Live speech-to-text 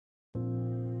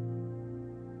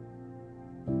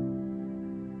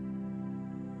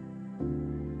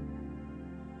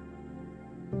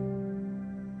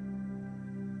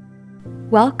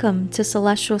Welcome to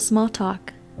Celestial Small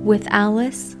Talk with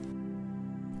Alice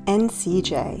and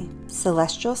CJ.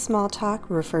 Celestial Small Talk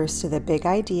refers to the big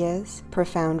ideas,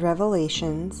 profound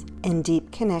revelations, and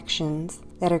deep connections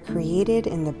that are created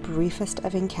in the briefest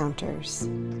of encounters.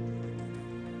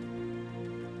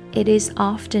 It is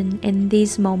often in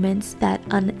these moments that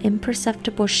an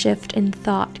imperceptible shift in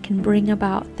thought can bring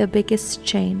about the biggest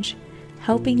change,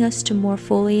 helping us to more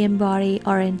fully embody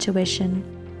our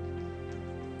intuition.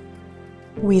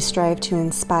 We strive to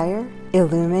inspire,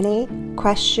 illuminate,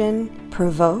 question,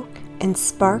 provoke, and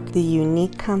spark the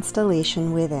unique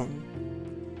constellation within.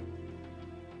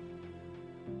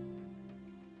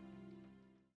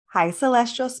 Hi,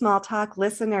 Celestial Small Talk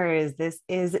listeners. This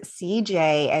is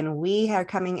CJ, and we are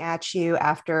coming at you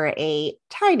after a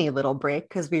tiny little break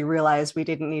because we realized we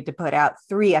didn't need to put out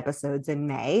 3 episodes in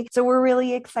May. So we're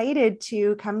really excited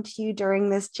to come to you during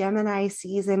this Gemini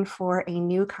season for a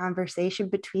new conversation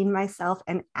between myself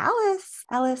and Alice.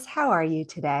 Alice, how are you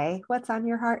today? What's on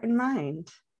your heart and mind?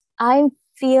 I'm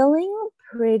feeling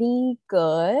pretty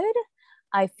good.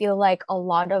 I feel like a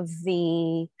lot of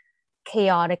the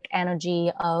chaotic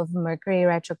energy of Mercury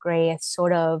retrograde has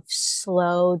sort of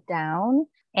slowed down,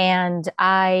 and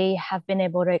I have been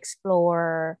able to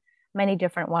explore many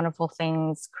different wonderful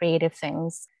things, creative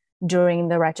things during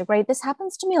the retrograde. This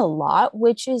happens to me a lot,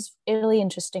 which is really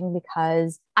interesting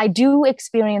because I do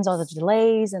experience all the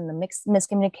delays and the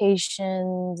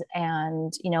miscommunications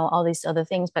and, all these other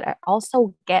things, but I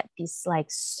also get these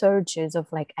surges of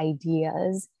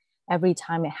ideas every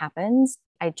time it happens.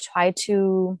 I try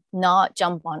to not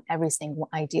jump on every single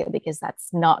idea because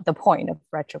that's not the point of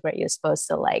retrograde. You're supposed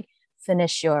to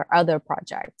finish your other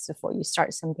projects before you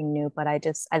start something new. But I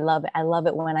love it. I love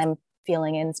it when I'm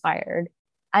feeling inspired.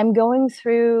 I'm going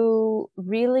through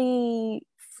really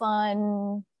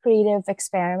fun, creative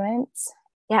experiments.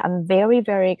 Yeah, I'm very,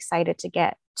 very excited to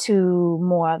get to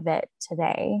more of it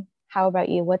today. How about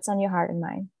you? What's on your heart and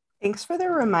mind? Thanks for the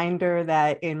reminder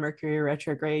that in Mercury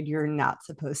retrograde, you're not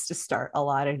supposed to start a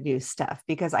lot of new stuff,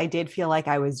 because I did feel like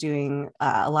I was doing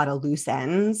a lot of loose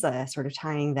ends, sort of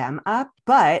tying them up.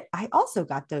 But I also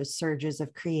got those surges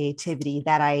of creativity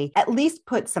that I at least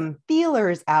put some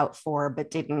feelers out for, but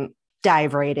didn't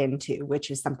dive right into, which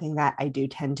is something that I do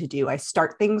tend to do. I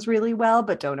start things really well,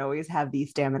 but don't always have the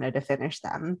stamina to finish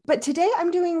them. But today I'm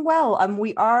doing well.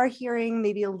 We are hearing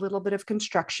maybe a little bit of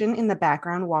construction in the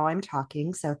background while I'm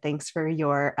talking. So thanks for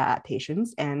your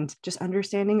patience and just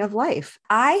understanding of life.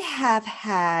 I have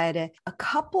had a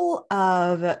couple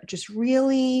of just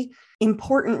really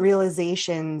important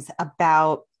realizations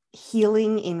about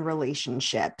healing in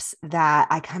relationships that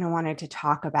I kind of wanted to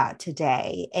talk about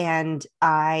today. And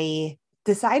I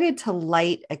decided to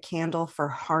light a candle for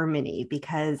harmony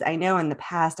because I know in the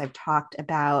past I've talked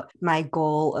about my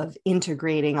goal of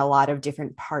integrating a lot of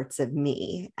different parts of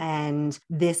me. And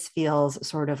this feels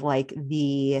sort of like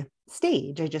the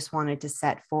stage I just wanted to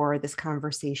set for this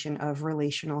conversation of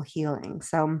relational healing.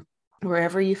 So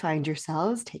wherever you find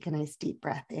yourselves, take a nice deep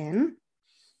breath in.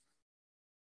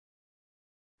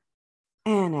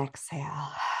 And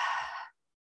exhale.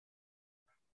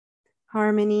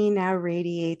 Harmony now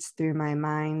radiates through my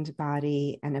mind,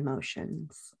 body, and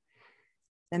emotions.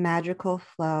 The magical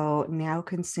flow now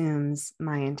consumes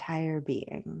my entire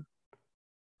being.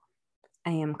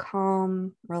 I am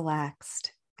calm,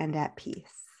 relaxed, and at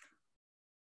peace.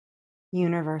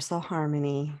 Universal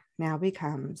harmony now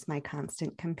becomes my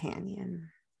constant companion.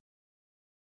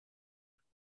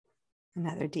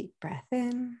 Another deep breath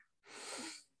in.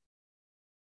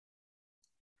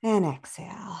 And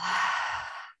exhale.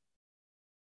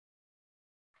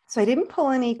 So I didn't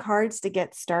pull any cards to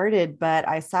get started, but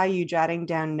I saw you jotting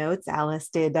down notes, Alice.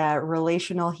 Did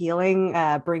relational healing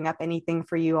bring up anything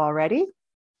for you already?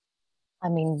 I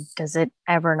mean, does it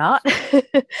ever not?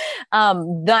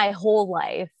 My whole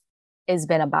life has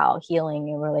been about healing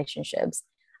in relationships.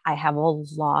 I have a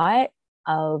lot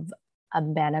of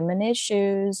abandonment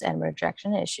issues and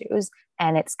rejection issues.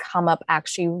 And it's come up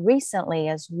actually recently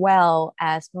as well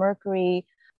as Mercury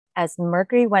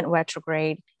went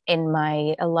retrograde in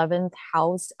my 11th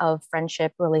house of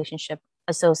friendship, relationship,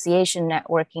 association,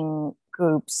 networking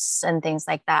groups, and things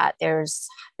like that. There's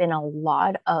been a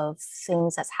lot of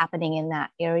things that's happening in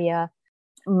that area.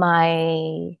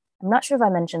 I'm not sure if I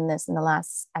mentioned this in the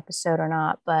last episode or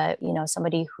not, but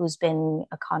somebody who's been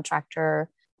a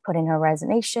contractor put in her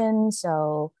resignation.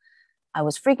 So I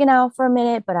was freaking out for a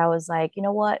minute, but I was like, you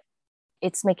know what?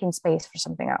 It's making space for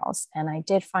something else. And I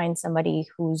did find somebody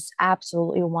who's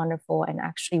absolutely wonderful and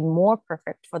actually more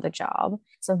perfect for the job.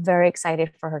 So I'm very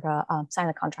excited for her to sign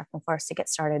the contract and for us to get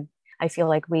started. I feel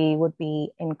like we would be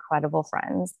incredible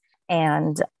friends.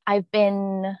 And I've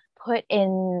been put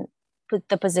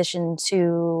the position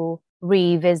to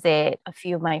revisit a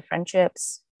few of my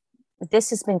friendships. This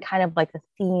has been kind of like the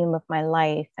theme of my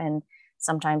life. And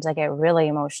sometimes I get really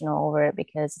emotional over it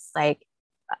because it's like,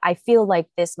 I feel like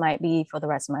this might be for the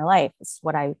rest of my life. It's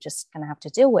what I just kind of have to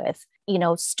deal with.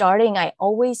 I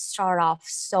always start off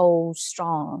so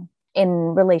strong in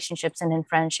relationships and in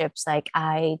friendships. Like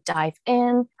I dive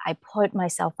in, I put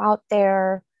myself out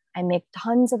there, I make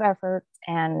tons of effort,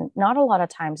 and not a lot of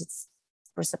times it's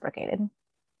reciprocated.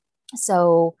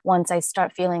 So once I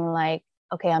start feeling like,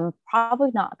 okay, I'm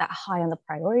probably not that high on the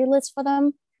priority list for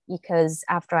them, because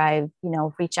after I've,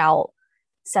 reach out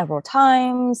several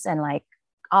times and like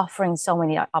offering so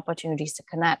many opportunities to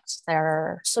connect,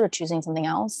 they're sort of choosing something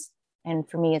else. And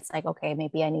for me, it's like, okay,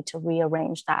 maybe I need to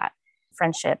rearrange that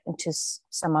friendship into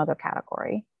some other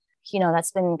category.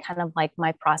 That's been kind of like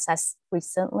my process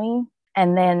recently.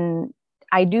 And then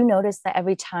I do notice that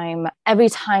every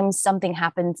time something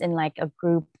happens in like a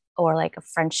group or like a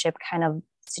friendship kind of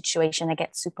situation, I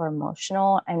get super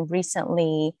emotional. And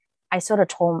recently I sort of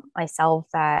told myself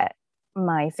that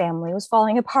my family was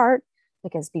falling apart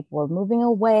because people were moving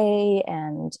away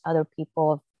and other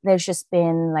people, there's just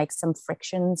been like some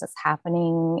frictions that's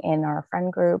happening in our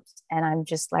friend groups. And I'm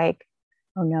just like,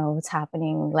 oh no, what's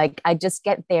happening? Like I just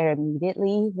get there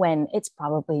immediately when it's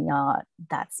probably not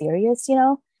that serious,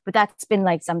 but that's been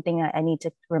like something that I need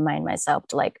to remind myself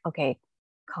to like, okay,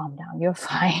 calm down, you're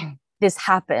fine. This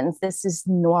happens. This is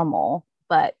normal.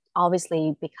 But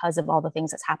obviously, because of all the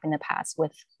things that's happened in the past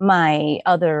with my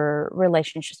other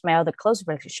relationships, my other close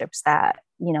relationships, that,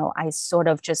 I sort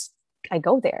of I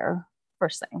go there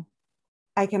first thing.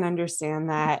 I can understand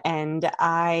that. And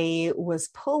I was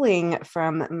pulling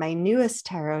from my newest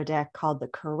tarot deck called the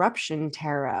Corruption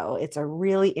Tarot. It's a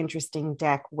really interesting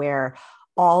deck where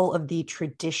all of the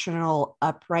traditional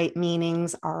upright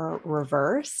meanings are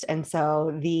reversed. And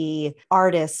so the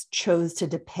artist chose to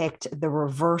depict the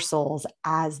reversals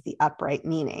as the upright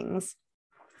meanings.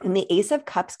 And the Ace of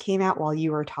Cups came out while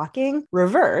you were talking,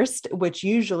 reversed, which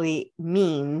usually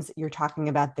means you're talking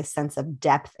about this sense of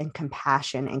depth and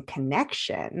compassion and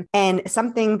connection. And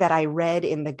something that I read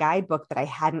in the guidebook that I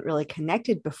hadn't really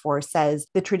connected before says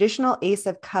the traditional Ace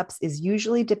of Cups is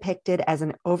usually depicted as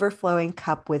an overflowing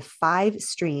cup with 5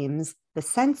 streams, the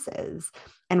senses,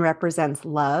 and represents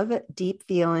love, deep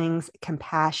feelings,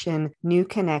 compassion, new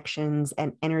connections,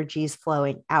 and energies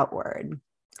flowing outward.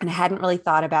 And I hadn't really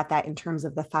thought about that in terms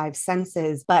of the 5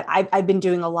 senses, but I've been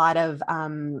doing a lot of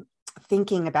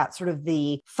thinking about sort of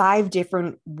the 5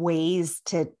 different ways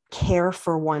to care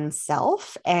for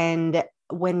oneself. And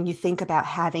when you think about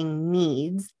having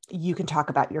needs, you can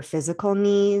talk about your physical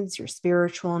needs, your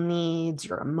spiritual needs,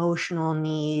 your emotional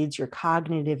needs, your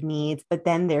cognitive needs, but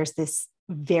then there's this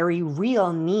very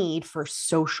real need for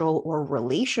social or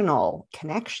relational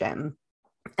connection.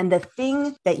 And the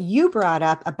thing that you brought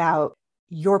up about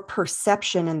your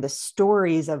perception and the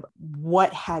stories of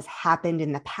what has happened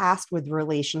in the past with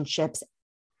relationships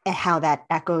and how that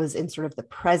echoes in sort of the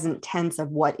present tense of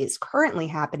what is currently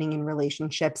happening in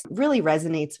relationships really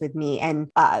resonates with me. And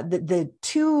the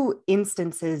 2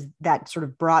 instances that sort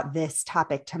of brought this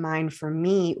topic to mind for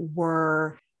me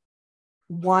were,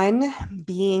 one,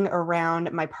 being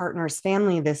around my partner's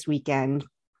family this weekend.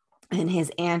 And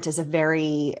his aunt is a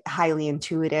very highly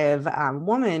intuitive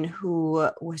woman who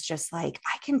was just like,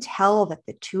 I can tell that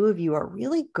the 2 of you are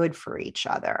really good for each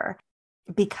other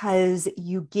because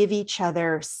you give each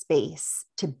other space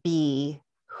to be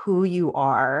who you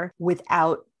are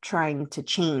without trying to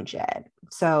change it.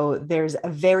 So there's a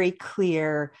very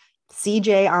clear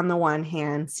CJ on the one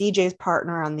hand, CJ's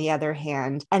partner on the other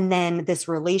hand, and then this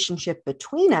relationship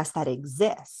between us that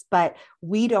exists, but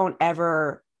we don't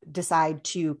ever decide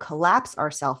to collapse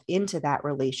ourselves into that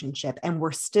relationship. And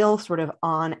we're still sort of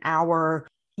on our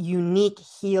unique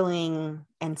healing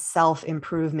and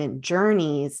self-improvement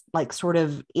journeys, like sort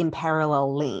of in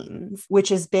parallel lanes, which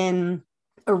has been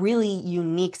a really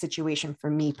unique situation for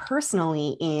me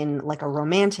personally in like a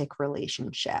romantic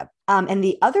relationship. And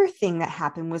the other thing that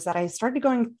happened was that I started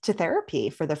going to therapy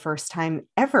for the first time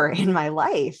ever in my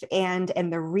life. And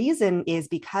the reason is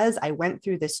because I went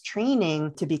through this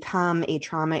training to become a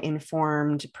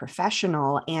trauma-informed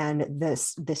professional. And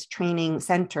this training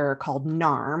center called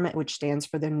NARM, which stands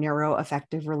for the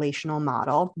Neuroaffective Relational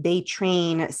Model, they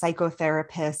train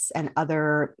psychotherapists and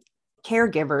other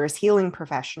caregivers, healing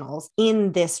professionals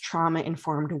in this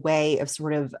trauma-informed way of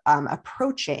sort of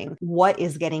approaching what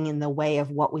is getting in the way of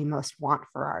what we most want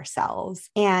for ourselves.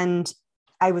 And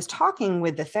I was talking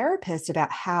with the therapist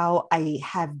about how I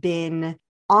have been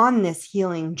on this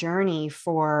healing journey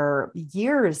for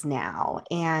years now.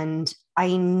 And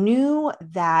I knew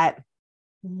that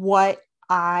what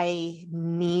I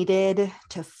needed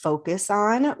to focus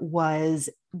on was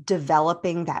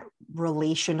developing that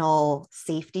relational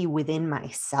safety within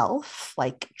myself,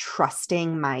 like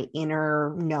trusting my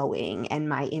inner knowing and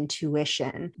my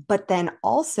intuition. But then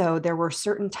also there were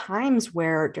certain times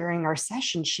where during our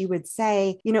session, she would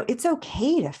say, it's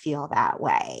okay to feel that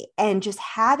way. And just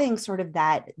having sort of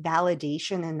that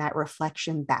validation and that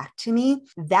reflection back to me,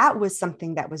 that was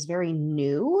something that was very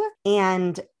new.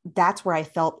 And that's where I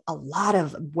felt a lot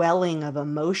of welling of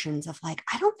emotions of like,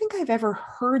 I don't think I've ever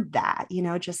heard that,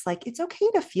 just like, it's okay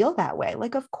to feel that way.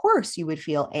 Like, of course you would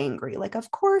feel angry. Like,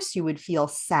 of course you would feel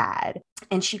sad.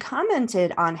 And she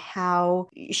commented on how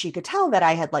she could tell that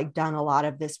I had like done a lot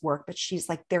of this work, but she's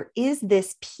like, there is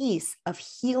this piece of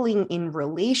healing in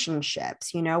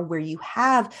relationships, where you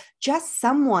have just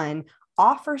someone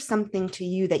offer something to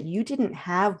you that you didn't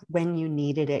have when you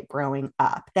needed it growing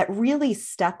up. That really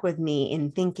stuck with me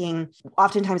in thinking,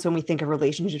 oftentimes when we think of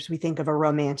relationships, we think of a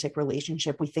romantic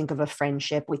relationship, we think of a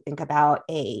friendship, we think about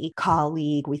a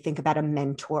colleague, we think about a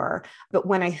mentor. But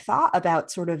when I thought about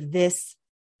sort of this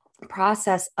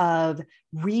process of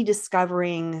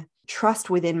rediscovering trust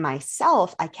within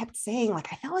myself, I kept saying,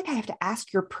 like, I felt like I have to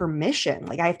ask your permission.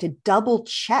 Like, I have to double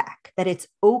check that it's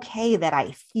okay that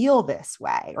I feel this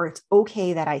way, or it's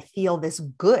okay that I feel this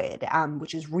good,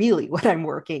 which is really what I'm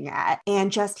working at.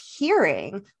 And just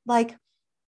hearing, like,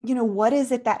 what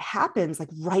is it that happens like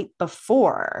right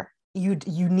before you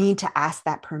need to ask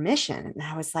that permission? And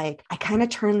I was like, I kind of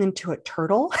turned into a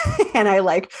turtle and I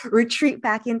like retreat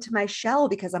back into my shell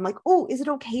because I'm like, oh, is it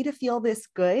okay to feel this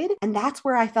good? And that's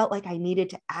where I felt like I needed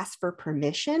to ask for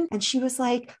permission. And she was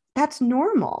like, that's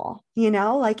normal,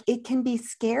 like it can be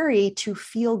scary to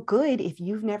feel good if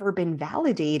you've never been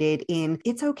validated in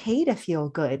it's okay to feel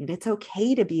good and it's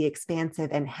okay to be expansive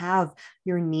and have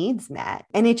your needs met.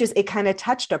 And it kind of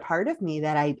touched a part of me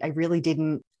that I really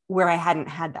didn't, where I hadn't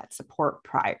had that support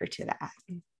prior to that.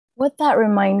 What that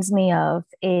reminds me of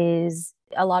is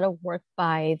a lot of work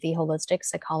by the holistic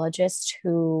psychologists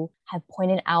who have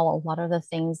pointed out a lot of the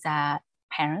things that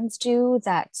parents do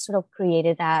that sort of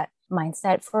created that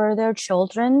mindset for their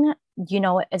children,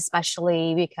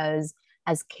 especially because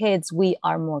as kids, we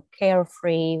are more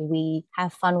carefree. We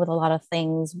have fun with a lot of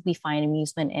things. We find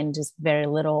amusement in just very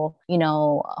little,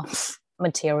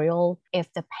 material.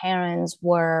 If the parents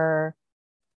were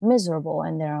miserable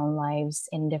in their own lives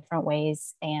in different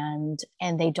ways and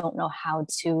they don't know how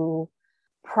to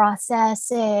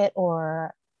process it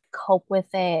or cope with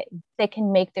it, they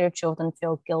can make their children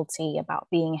feel guilty about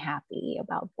being happy,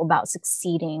 about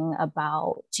succeeding,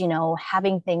 about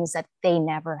having things that they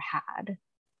never had.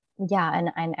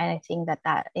 And I think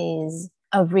that is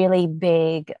a really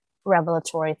big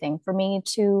revelatory thing for me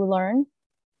to learn.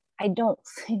 I don't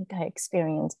think I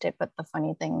experienced it, but the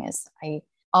funny thing is I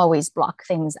always block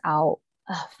things out.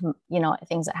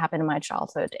 Things that happened in my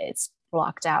childhood, it's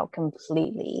blocked out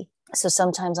completely. So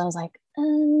sometimes I was like,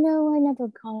 no, I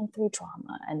never gone through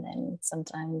trauma. And then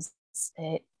sometimes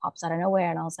it pops out of nowhere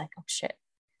and I was like, oh shit,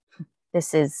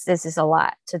 this is a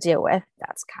lot to deal with.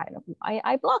 That's kind of why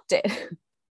I blocked it.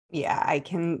 Yeah, I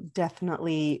can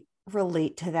definitely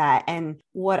relate to that. And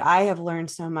what I have learned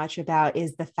so much about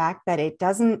is the fact that it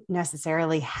doesn't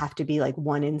necessarily have to be like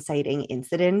one inciting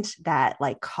incident that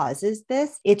like causes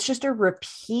this. It's just a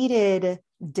repeated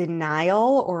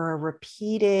denial or a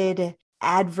repeated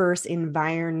adverse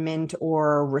environment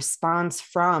or response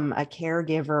from a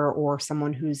caregiver or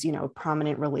someone who's,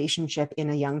 prominent relationship in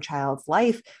a young child's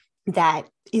life that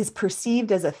is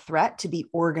perceived as a threat to the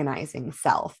organizing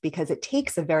self, because it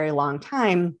takes a very long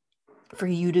time for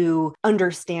you to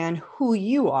understand who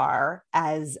you are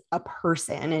as a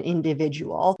person, an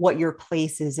individual, what your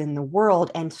place is in the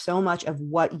world. And so much of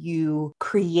what you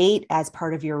create as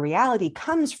part of your reality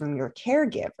comes from your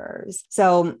caregivers.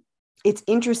 So it's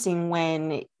interesting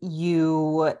when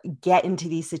you get into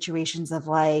these situations of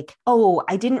like, oh,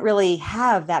 I didn't really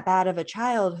have that bad of a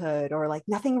childhood, or like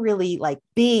nothing really like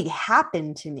big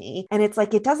happened to me. And it's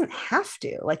like, it doesn't have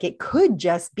to, like, it could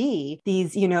just be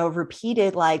these,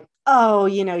 repeated like, oh,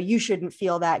 you shouldn't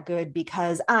feel that good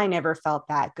because I never felt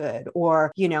that good.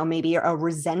 Or, maybe a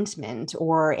resentment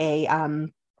or a,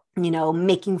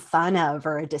 making fun of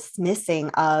or a dismissing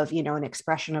of, an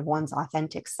expression of one's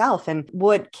authentic self. And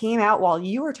what came out while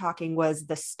you were talking was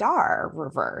the star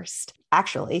reversed.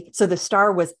 actually. So the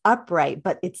star was upright,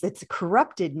 but it's a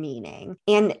corrupted meaning.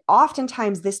 And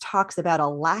oftentimes this talks about a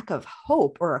lack of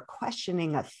hope or a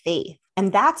questioning of faith.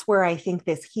 And that's where I think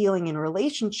this healing in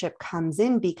relationship comes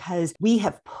in, because we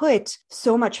have put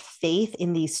so much faith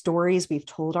in these stories we've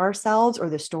told ourselves, or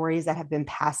the stories that have been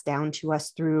passed down to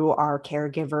us through our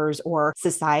caregivers or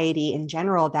society in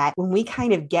general, that when we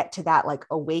kind of get to that like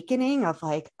awakening of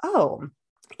like, oh,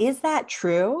 is that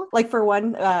true? Like for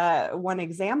one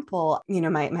example,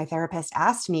 my therapist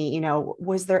asked me,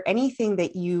 was there anything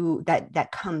that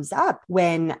comes up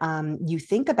when you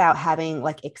think about having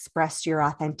like expressed your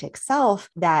authentic self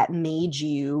that made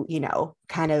you,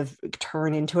 kind of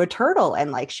turn into a turtle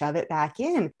and like shove it back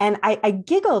in? And I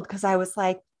giggled because I was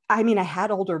like, I mean, I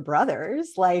had older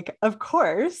brothers, like, of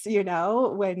course,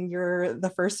 when you're the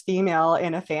first female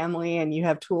in a family and you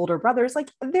have two older brothers,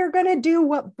 like they're going to do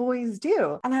what boys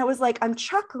do. And I was like, I'm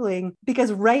chuckling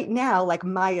because right now, like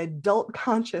my adult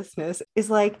consciousness is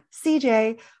like,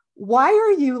 CJ, why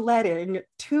are you letting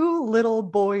two little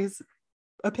boys'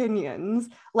 opinions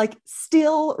like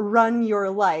still run your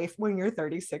life when you're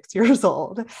 36 years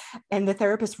old? And the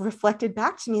therapist reflected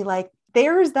back to me like,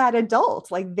 there's that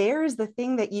adult, like there's the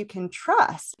thing that you can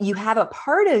trust. You have a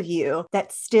part of you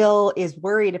that still is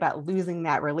worried about losing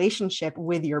that relationship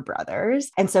with your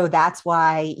brothers. And so that's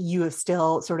why you have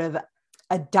still sort of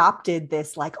adopted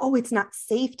this like, oh, it's not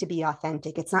safe to be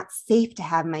authentic. It's not safe to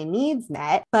have my needs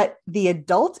met. But the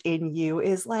adult in you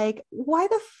is like, why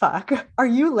the fuck are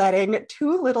you letting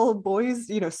two little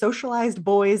boys, socialized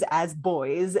boys as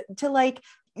boys, to like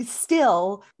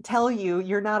still tell you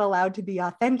you're not allowed to be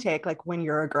authentic, like when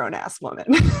you're a grown-ass woman?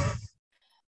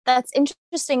 That's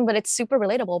interesting, but it's super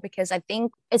relatable because I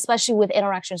think, especially with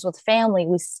interactions with family,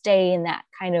 we stay in that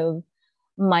kind of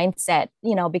mindset,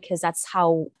 because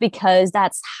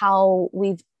that's how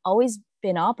we've always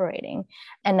been operating.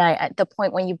 And at the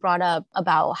point when you brought up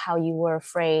about how you were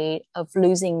afraid of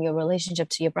losing your relationship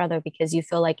to your brother because you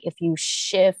feel like if you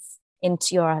shift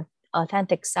into your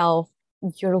authentic self,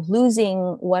 you're losing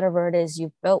whatever it is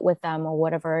you've built with them, or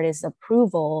whatever it is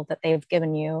approval that they've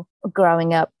given you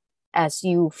growing up, as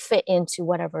you fit into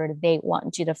whatever they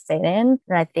want you to fit in.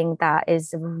 And I think that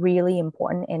is a really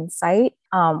important insight.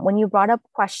 When you brought up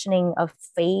questioning of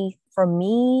faith, for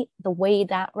me, the way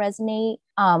that resonate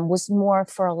was more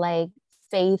for like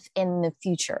faith in the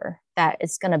future, that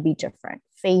it's going to be different.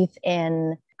 Faith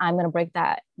in, I'm going to break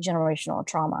that generational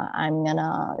trauma. I'm going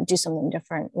to do something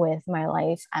different with my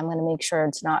life. I'm going to make sure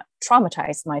it's not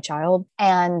traumatize my child.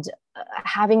 And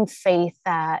having faith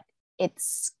that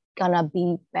it's going to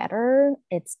be better.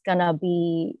 It's going to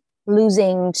be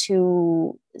losing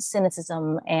to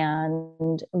cynicism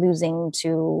and losing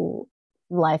to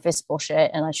life is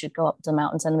bullshit and I should go up to the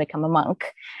mountains and become a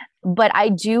monk. But I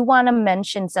do want to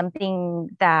mention something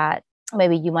that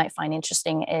maybe you might find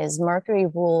interesting is Mercury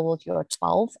ruled your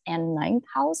 12th and 9th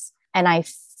house. And I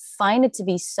find it to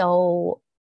be so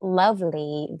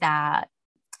lovely that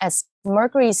as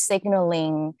Mercury is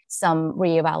signaling some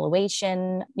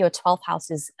reevaluation, your 12th house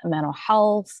is mental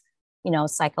health,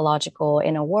 psychological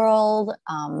inner world,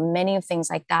 many of things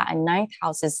like that. And 9th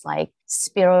house is like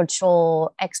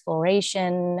spiritual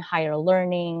exploration, higher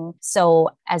learning. So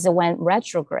as it went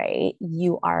retrograde,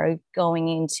 you are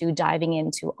diving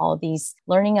into all these,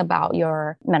 learning about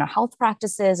your mental health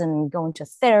practices and going to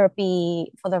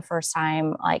therapy for the first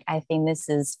time. Like, I think this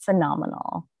is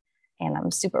phenomenal. And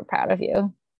I'm super proud of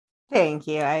you. Thank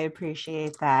you. I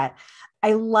appreciate that.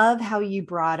 I love how you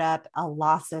brought up a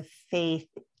loss of faith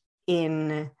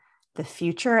in the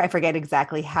future. I forget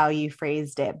exactly how you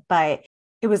phrased it, but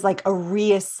it was like a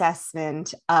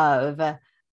reassessment of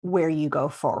where you go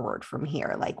forward from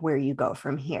here, like where you go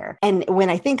from here. And when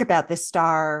I think about the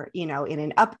star, in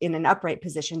an upright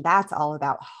position, that's all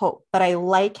about hope. But I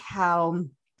like how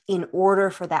in order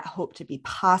for that hope to be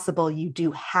possible, you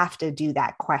do have to do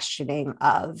that questioning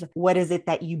of what is it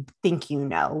that you think you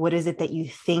know? What is it that you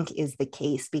think is the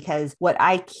case? Because what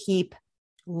I keep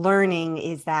learning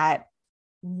is that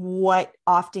what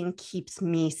often keeps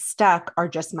me stuck are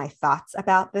just my thoughts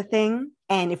about the thing.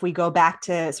 And if we go back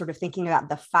to sort of thinking about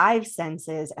the 5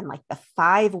 senses and like the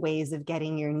 5 ways of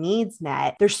getting your needs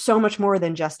met, there's so much more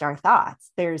than just our thoughts.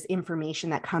 There's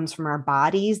information that comes from our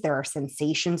bodies. There are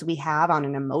sensations we have on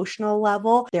an emotional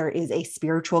level. There is a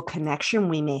spiritual connection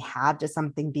we may have to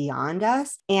something beyond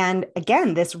us. And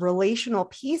again, this relational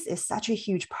piece is such a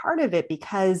huge part of it,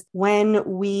 because when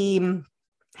we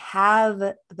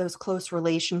have those close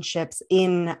relationships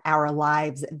in our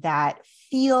lives that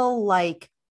feel like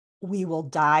we will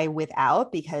die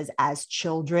without, because as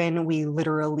children, we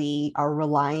literally are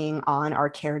relying on our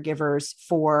caregivers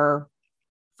for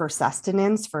for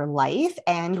sustenance, for life,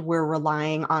 and we're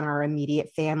relying on our immediate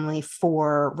family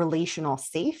for relational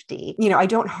safety. You know, I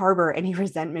don't harbor any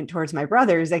resentment towards my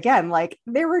brothers. Again, like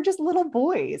they were just little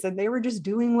boys and they were just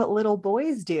doing what little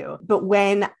boys do. But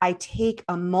when I take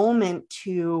a moment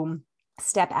to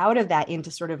step out of that into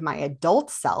sort of my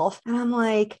adult self, and I'm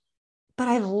like, but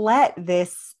I've let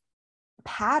this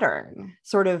pattern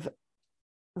sort of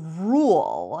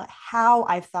rule how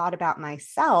I've thought about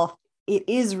myself. It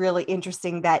is really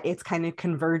interesting that it's kind of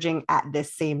converging at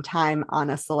this same time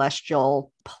on a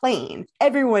celestial plane.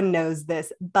 Everyone knows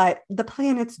this, but the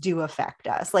planets do affect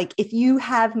us. Like if you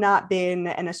have not been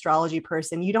an astrology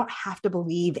person, you don't have to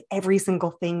believe every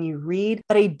single thing you read,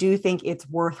 but I do think it's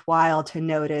worthwhile to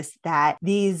notice that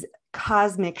these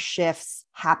cosmic shifts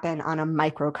happen on a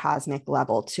microcosmic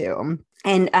level too.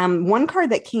 And one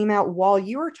card that came out while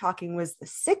you were talking was the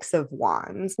Six of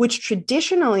Wands, which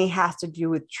traditionally has to do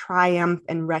with triumph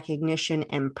and recognition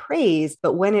and praise.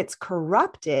 But when it's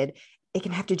corrupted, it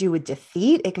can have to do with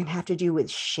defeat. It can have to do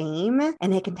with shame,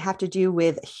 and it can have to do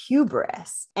with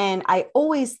hubris. And I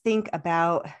always think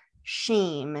about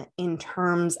shame in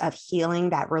terms of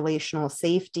healing that relational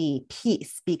safety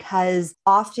piece, because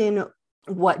often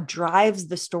what drives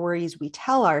the stories we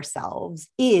tell ourselves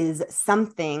is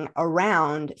something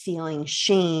around feeling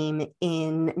shame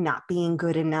in not being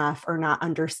good enough or not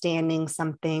understanding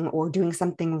something or doing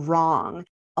something wrong.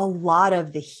 A lot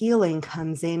of the healing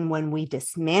comes in when we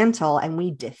dismantle and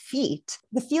we defeat.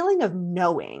 The feeling of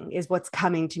knowing is what's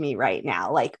coming to me right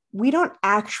now. Like we don't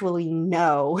actually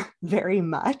know very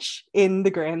much in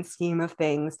the grand scheme of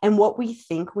things. And what we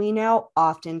think we know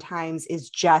oftentimes is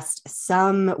just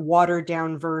some watered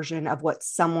down version of what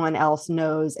someone else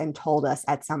knows and told us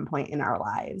at some point in our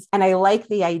lives. And I like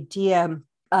the idea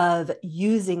of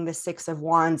using the Six of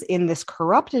Wands in this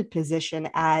corrupted position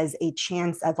as a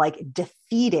chance of like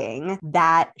defeating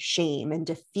that shame and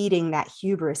defeating that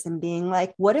hubris and being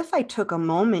like, what if I took a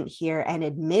moment here and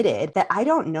admitted that I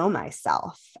don't know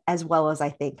myself as well as I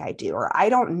think I do, or I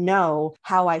don't know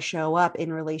how I show up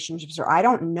in relationships, or I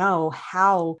don't know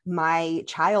how my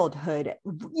childhood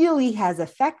really has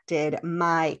affected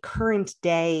my current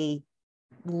day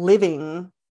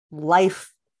living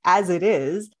life as it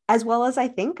is, as well as I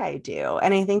think I do.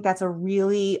 And I think that's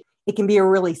it can be a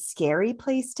really scary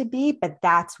place to be, but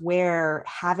that's where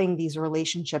having these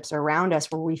relationships around us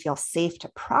where we feel safe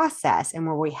to process and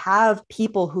where we have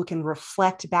people who can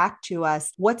reflect back to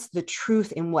us what's the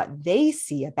truth in what they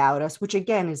see about us, which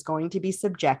again is going to be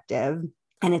subjective.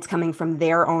 And it's coming from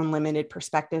their own limited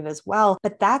perspective as well.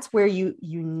 But that's where you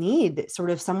need sort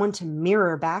of someone to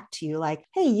mirror back to you like,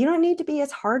 hey, you don't need to be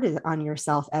as hard on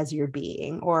yourself as you're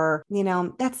being. Or, you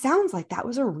know, that sounds like that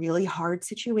was a really hard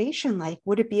situation. Like,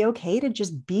 would it be okay to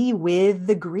just be with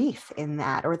the grief in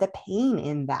that or the pain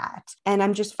in that? And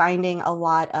I'm just finding a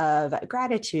lot of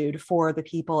gratitude for the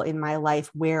people in my life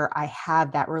where I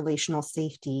have that relational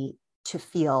safety to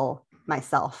feel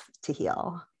myself to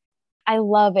heal. I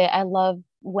love it. I love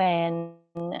when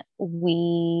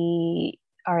we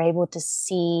are able to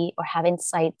see or have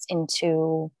insights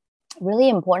into really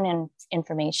important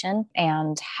information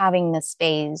and having the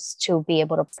space to be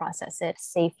able to process it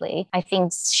safely. I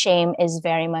think shame is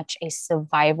very much a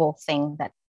survival thing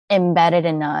that's embedded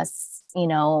in us. You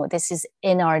know, this is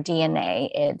in our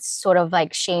DNA. It's sort of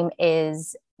like shame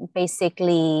is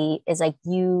basically is like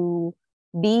you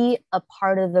be a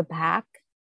part of the pack,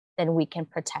 then we can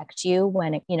protect you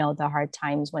when the hard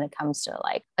times when it comes to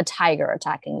like a tiger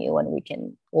attacking you, and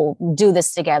we'll do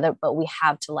this together, but we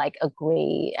have to like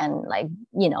agree and like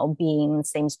be in the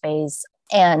same space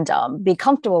and be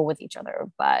comfortable with each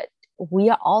other. But we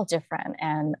are all different,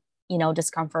 and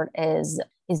discomfort is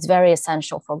very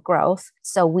essential for growth.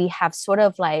 So we have sort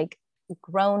of like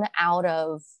grown out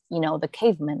of the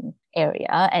caveman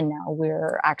area, and now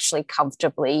we're actually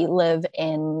comfortably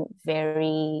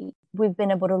we've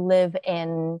been able to live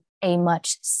in a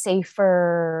much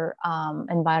safer,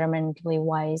 environmentally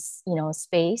wise,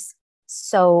 space.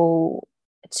 So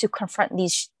to confront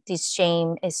these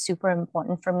shame is super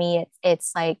important for me.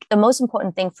 It's like the most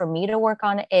important thing for me to work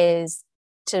on is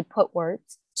to put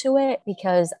words to it,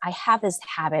 because I have this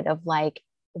habit of like,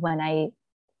 when I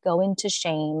go into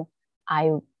shame,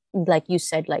 I, like you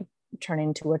said, like turn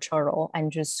into a turtle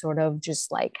and just sort of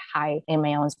just like hide in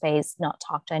my own space, not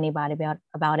talk to anybody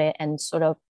about it, and sort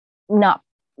of not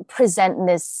present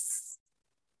this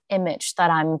image that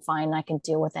I'm fine, I can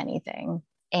deal with anything.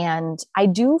 And I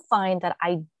do find that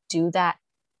I do that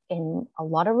in a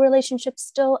lot of relationships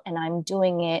still, and I'm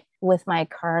doing it with my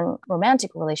current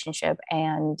romantic relationship,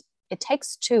 and it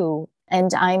takes two.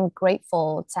 And I'm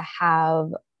grateful to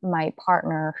have my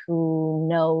partner who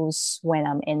knows when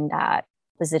I'm in that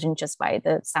position just by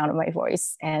the sound of my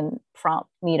voice and prompt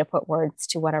me to put words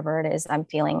to whatever it is I'm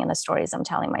feeling in the stories I'm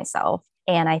telling myself.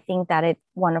 And I think that it's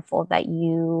wonderful that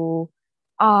you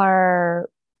are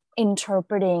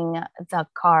interpreting the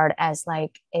card as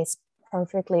like it's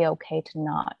perfectly okay to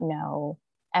not know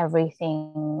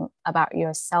everything about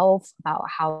yourself, about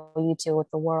how you deal with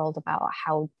the world, about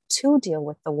how to deal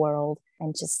with the world,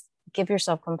 and just give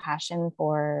yourself compassion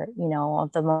for,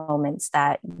 the moments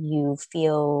that you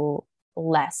feel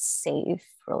less safe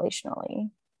relationally.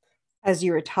 As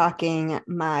you were talking,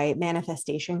 my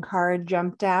manifestation card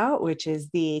jumped out, which is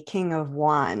the King of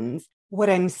Wands. What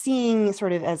I'm seeing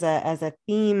sort of as a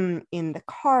theme in the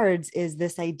cards is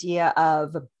this idea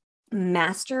of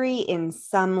mastery in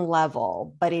some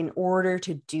level, but in order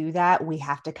to do that, we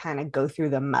have to kind of go through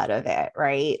the mud of it,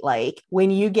 right? Like when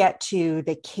you get to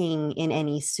the king in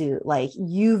any suit, like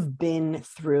you've been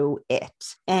through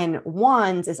it. And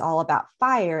wands is all about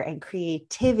fire and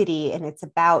creativity, and it's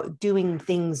about doing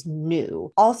things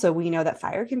new. Also, we know that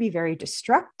fire can be very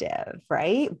destructive,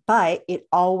 right? But it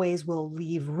always will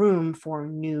leave room for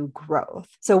new growth.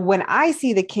 So when I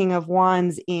see the King of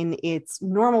Wands in its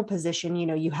normal position,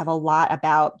 you have a lot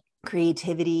about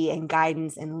creativity and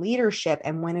guidance and leadership.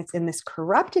 And when it's in this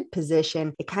corrupted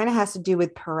position, it kind of has to do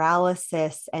with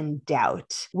paralysis and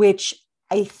doubt, which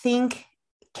I think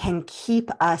can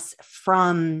keep us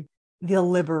from the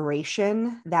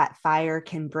liberation that fire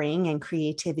can bring and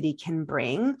creativity can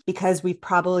bring, because we've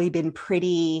probably been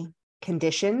pretty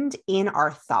conditioned in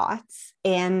our thoughts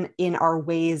and in our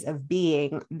ways of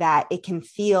being that it can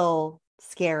feel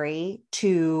scary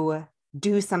to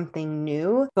do something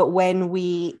new. But when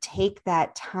we take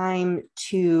that time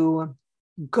to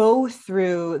go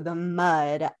through the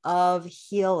mud of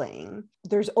healing,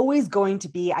 there's always going to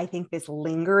be, I think, this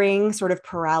lingering sort of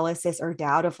paralysis or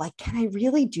doubt of like, can I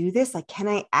really do this? Like, can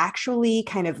I actually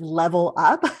kind of level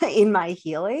up in my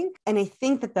healing? And I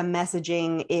think that the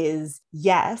messaging is,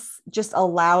 yes, just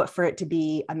allow it for it to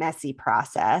be a messy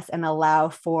process and allow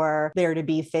for there to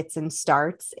be fits and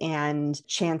starts and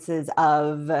chances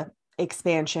of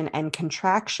expansion and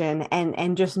contraction,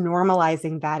 and just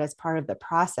normalizing that as part of the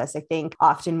process. I think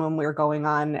often when we're going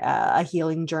on a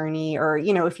healing journey, or,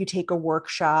 if you take a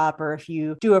workshop or if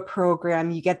you do a program,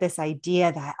 you get this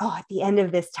idea that, at the end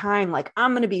of this time, like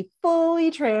I'm going to be fully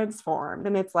transformed.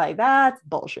 And it's like, that's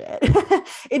bullshit.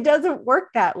 It doesn't work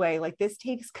that way. Like this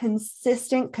takes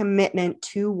consistent commitment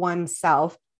to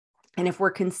oneself. And if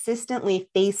we're consistently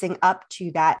facing up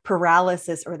to that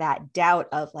paralysis or that doubt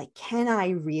of like, can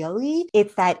I really?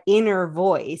 It's that inner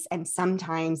voice. And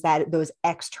sometimes those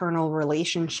external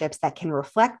relationships that can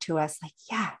reflect to us like,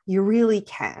 yeah, you really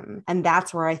can. And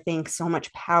that's where I think so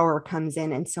much power comes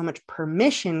in and so much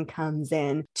permission comes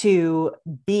in to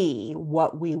be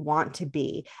what we want to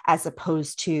be, as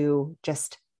opposed to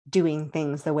just doing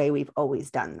things the way we've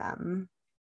always done them.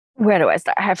 Where do I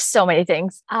start? I have so many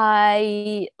things.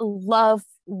 I love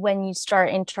when you start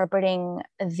interpreting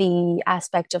the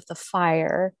aspect of the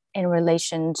fire in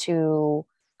relation to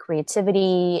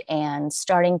creativity and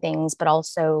starting things, but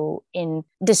also in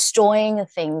destroying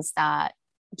things that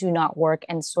do not work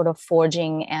and sort of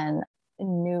forging a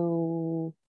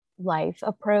new life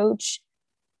approach.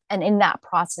 And in that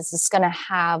process, it's going to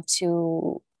have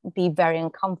to be very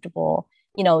uncomfortable.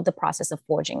 The process of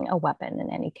forging a weapon in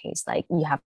any case, like you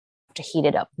have to heat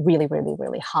it up really, really,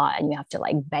 really hot, and you have to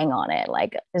like bang on it.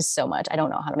 Like there's so much. I don't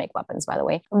know how to make weapons, by the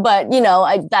way, but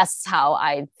that's how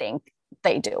I think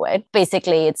they do it.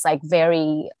 Basically, it's like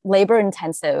very labor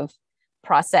intensive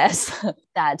process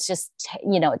that's just,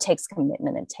 it takes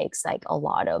commitment. It takes like a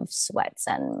lot of sweats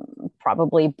and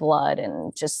probably blood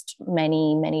and just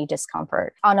many, many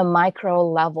discomfort. On a micro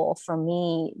level, for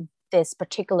me, this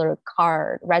particular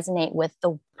card resonate with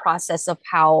the process of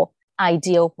how I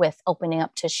deal with opening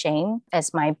up to shame.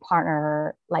 As my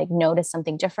partner like noticed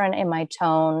something different in my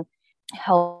tone,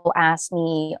 he'll ask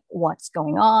me, what's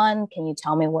going on? Can you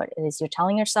tell me what it is you're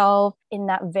telling yourself? In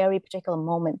that very particular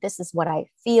moment, this is what I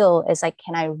feel is like,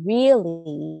 can I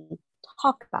really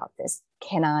talk about this?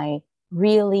 Can I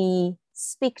really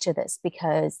speak to this?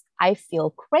 Because I feel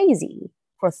crazy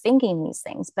for thinking these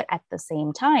things, but at the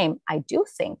same time, I do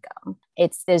think them.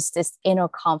 There's this inner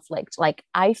conflict. Like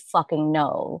I fucking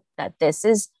know that this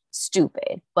is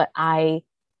stupid, but I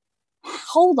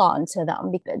hold on to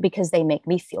them because they make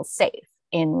me feel safe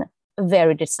in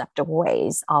very deceptive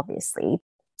ways, obviously.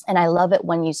 And I love it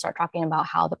when you start talking about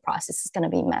how the process is going to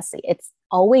be messy. It's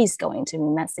always going to be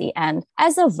messy. And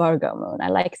as a Virgo moon, I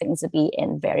like things to be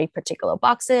in very particular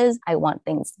boxes. I want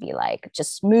things to be like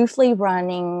just smoothly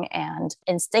running and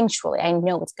instinctually. I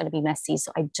know it's going to be messy,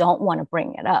 so I don't want to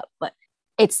bring it up, but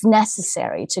it's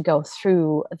necessary to go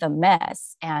through the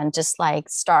mess and just like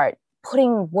start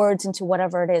putting words into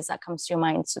whatever it is that comes to your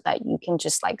mind so that you can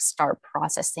just like start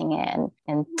processing it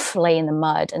and play in the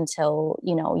mud until,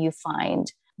 you know, you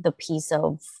find the piece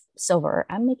of silver.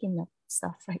 I'm making up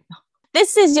stuff right now.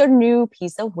 This is your new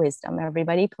piece of wisdom.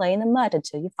 Everybody play in the mud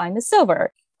until you find the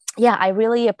silver. Yeah, I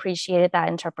really appreciated that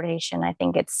interpretation. I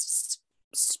think it's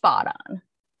spot on.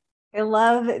 I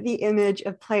love the image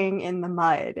of playing in the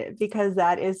mud because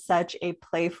that is such a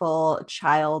playful,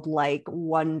 childlike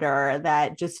wonder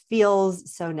that just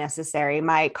feels so necessary.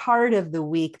 My card of the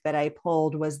week that I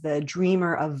pulled was the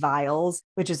Dreamer of Vials,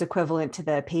 which is equivalent to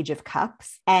the Page of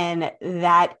Cups. And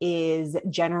that is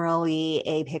generally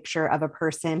a picture of a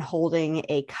person holding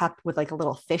a cup with like a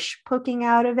little fish poking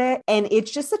out of it. And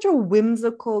it's just such a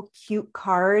whimsical, cute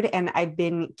card. And I've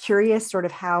been curious sort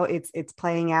of how it's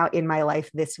playing out in my life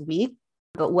this week.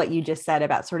 But what you just said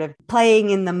about sort of playing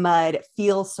in the mud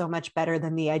feels so much better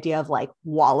than the idea of like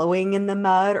wallowing in the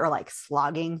mud or like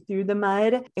slogging through the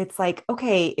mud. It's like,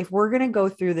 okay, if we're going to go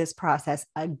through this process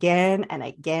again and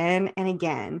again and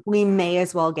again, we may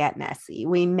as well get messy.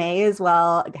 We may as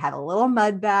well have a little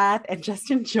mud bath and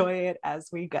just enjoy it as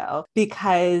we go,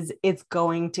 because it's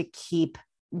going to keep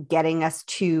getting us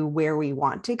to where we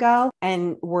want to go.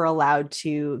 And we're allowed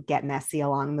to get messy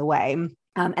along the way.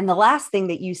 And the last thing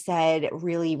that you said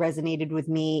really resonated with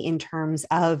me in terms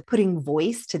of putting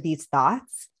voice to these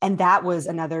thoughts. And that was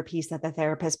another piece that the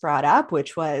therapist brought up,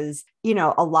 which was, you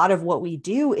know, a lot of what we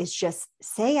do is just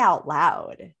say out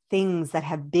loud things that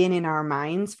have been in our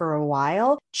minds for a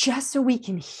while, just so we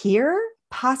can hear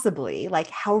possibly like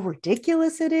how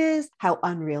ridiculous it is, how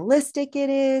unrealistic it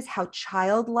is, how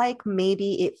childlike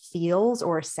maybe it feels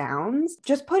or sounds.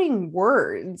 Just putting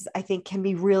words, I think, can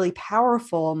be really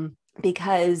powerful,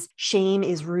 because shame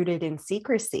is rooted in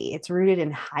secrecy. It's rooted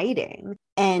in hiding.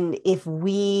 And if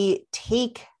we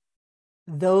take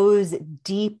those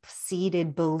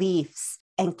deep-seated beliefs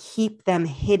and keep them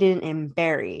hidden and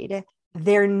buried,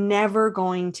 they're never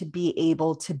going to be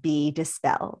able to be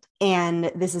dispelled. And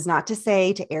this is not to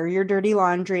say to air your dirty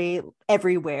laundry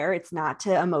everywhere. It's not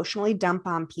to emotionally dump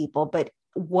on people, but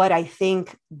what I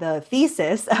think the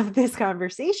thesis of this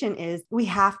conversation is, we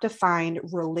have to find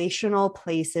relational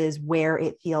places where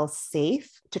it feels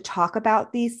safe to talk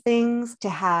about these things, to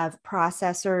have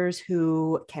processors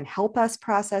who can help us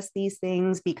process these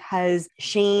things, because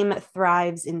shame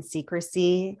thrives in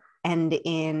secrecy and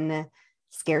in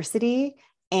scarcity.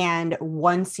 And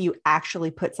once you actually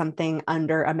put something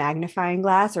under a magnifying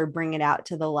glass or bring it out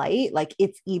to the light, like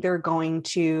it's either going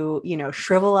to, you know,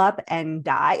 shrivel up and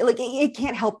die. Like it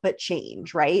can't help but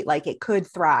change, right? Like it could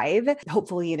thrive,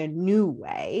 hopefully in a new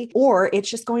way, or it's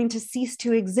just going to cease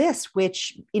to exist,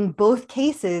 which in both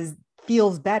cases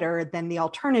feels better than the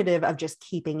alternative of just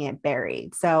keeping it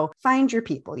buried. So find your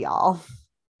people, y'all.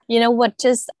 You know, what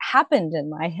just happened in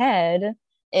my head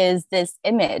is this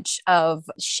image of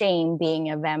shame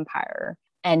being a vampire,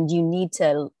 and you need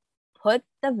to put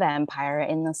the vampire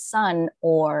in the sun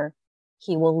or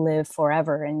he will live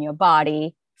forever in your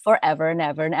body forever and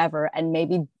ever and ever, and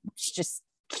maybe just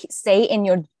stay in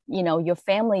your, you know, your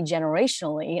family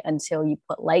generationally until you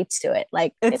put light to it.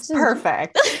 Like it's just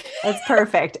perfect. It's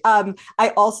perfect.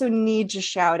 I also need to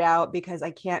shout out, because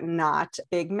I can't not,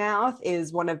 Big Mouth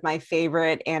is one of my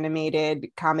favorite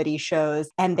animated comedy shows,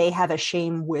 and they have a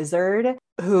shame wizard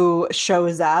who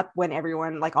shows up when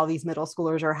everyone, like all these middle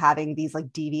schoolers, are having these like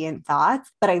deviant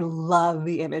thoughts. But I love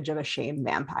the image of a shame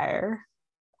vampire.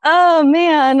 Oh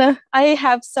man, I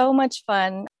have so much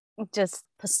fun just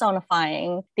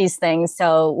personifying these things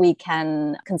so we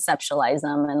can conceptualize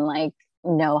them and like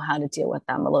know how to deal with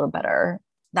them a little better.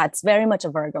 That's very much a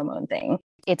Virgo moon thing.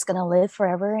 It's going to live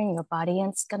forever in your body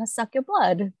and it's going to suck your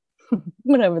blood,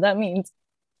 whatever that means.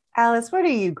 Alice, what are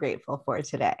you grateful for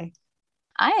today?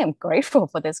 I am grateful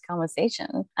for this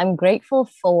conversation. I'm grateful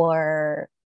for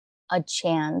a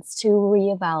chance to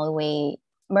reevaluate.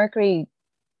 Mercury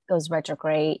goes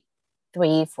retrograde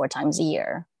 3-4 times a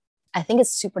year. I think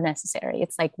it's super necessary.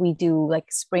 It's like we do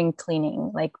like spring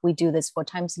cleaning, like we do this 4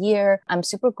 times a year. I'm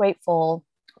super grateful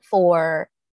for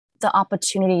the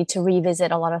opportunity to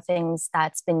revisit a lot of things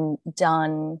that's been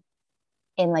done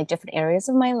in like different areas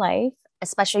of my life,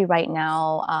 especially right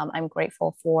now. I'm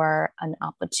grateful for an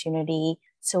opportunity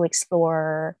to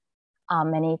explore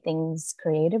many things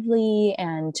creatively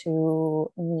and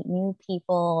to meet new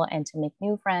people and to make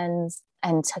new friends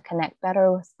and to connect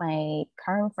better with my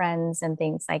current friends and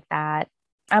things like that.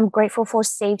 I'm grateful for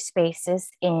safe spaces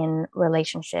in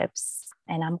relationships,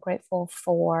 and I'm grateful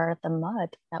for the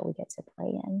mud that we get to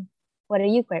play in. What are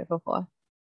you grateful for?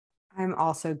 I'm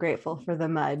also grateful for the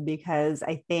mud because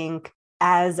I think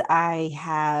as I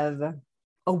have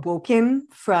awoken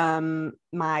from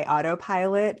my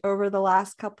autopilot over the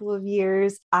last couple of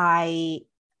years, I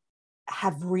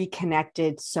have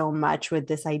reconnected so much with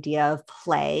this idea of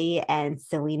play and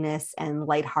silliness and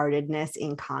lightheartedness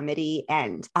in comedy.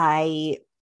 And I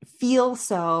feel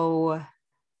so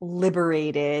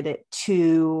liberated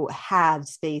to have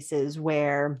spaces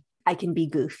where I can be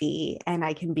goofy and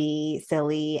I can be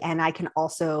silly and I can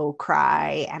also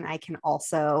cry and I can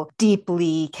also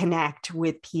deeply connect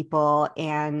with people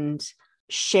and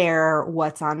share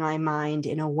what's on my mind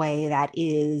in a way that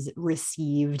is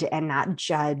received and not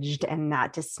judged and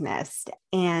not dismissed.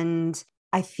 And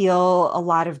I feel a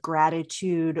lot of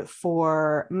gratitude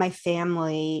for my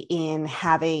family in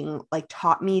having like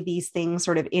taught me these things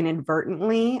sort of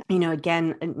inadvertently,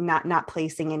 again, not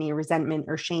placing any resentment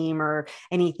or shame or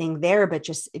anything there, but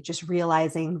just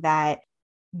realizing that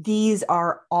these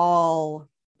are all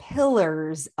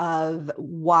pillars of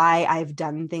why I've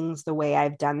done things the way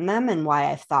I've done them and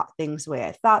why I've thought things the way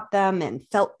I thought them and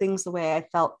felt things the way I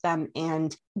felt them,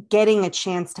 and getting a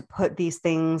chance to put these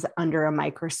things under a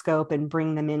microscope and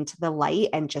bring them into the light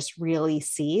and just really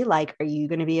see, like, are you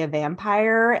going to be a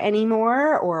vampire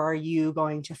anymore, or are you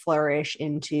going to flourish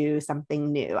into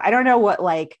something new? I don't know what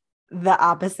like the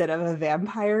opposite of a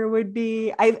vampire would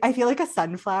be. I feel like a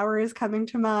sunflower is coming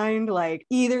to mind. Like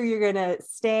either you're going to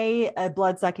stay a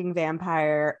blood-sucking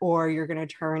vampire or you're going to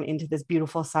turn into this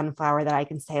beautiful sunflower that I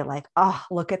can say like, oh,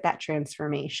 look at that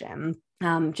transformation.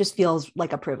 Just feels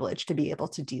like a privilege to be able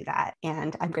to do that.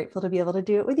 And I'm grateful to be able to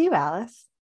do it with you, Alice.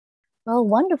 Well,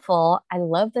 wonderful. I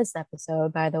love this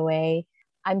episode, by the way.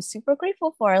 I'm super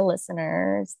grateful for our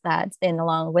listeners that's been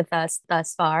along with us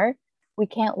thus far. We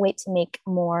can't wait to make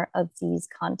more of these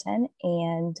content,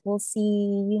 and we'll see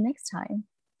you next time.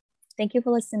 Thank you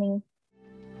for listening.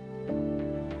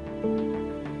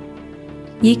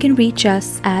 You can reach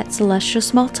us at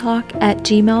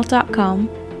celestialsmalltalk@gmail.com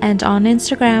and on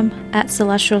Instagram at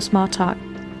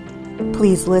celestialsmalltalk.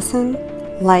 Please listen,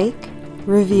 like,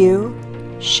 review,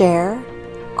 share,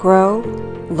 grow,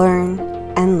 learn,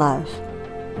 and love.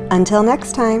 Until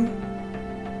next time.